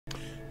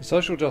The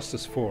Social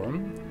Justice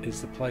Forum is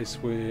the place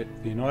where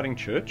the Uniting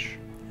Church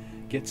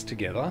gets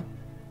together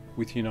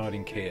with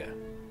UnitingCare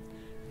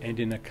and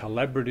in a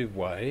collaborative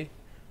way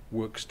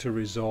works to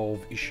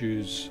resolve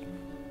issues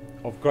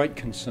of great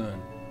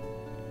concern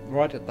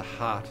right at the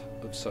heart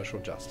of social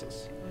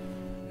justice.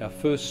 Our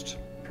first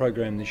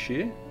program this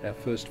year, our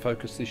first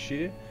focus this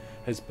year,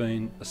 has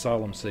been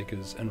asylum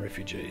seekers and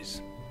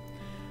refugees.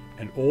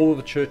 And all of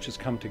the churches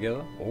come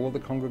together, all of the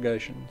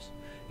congregations,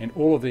 and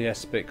all of the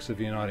aspects of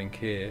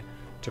UnitingCare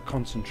to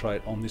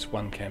concentrate on this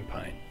one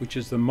campaign, which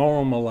is the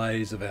moral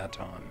malaise of our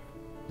time.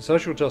 The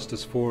Social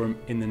Justice Forum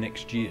in the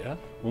next year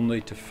will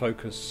need to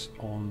focus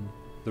on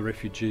the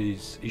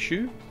refugees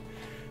issue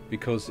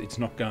because it's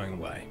not going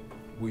away.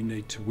 We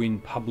need to win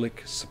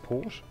public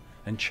support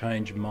and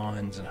change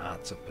minds and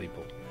hearts of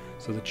people.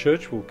 So the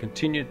church will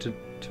continue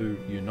to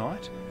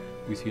unite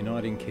with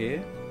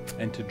UnitingCare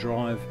and to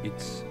drive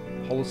its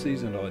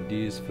policies and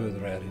ideas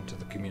further out into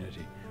the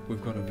community.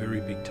 We've got a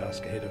very big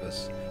task ahead of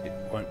us. It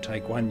won't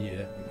take 1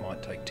 year, it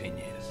might take 10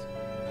 years.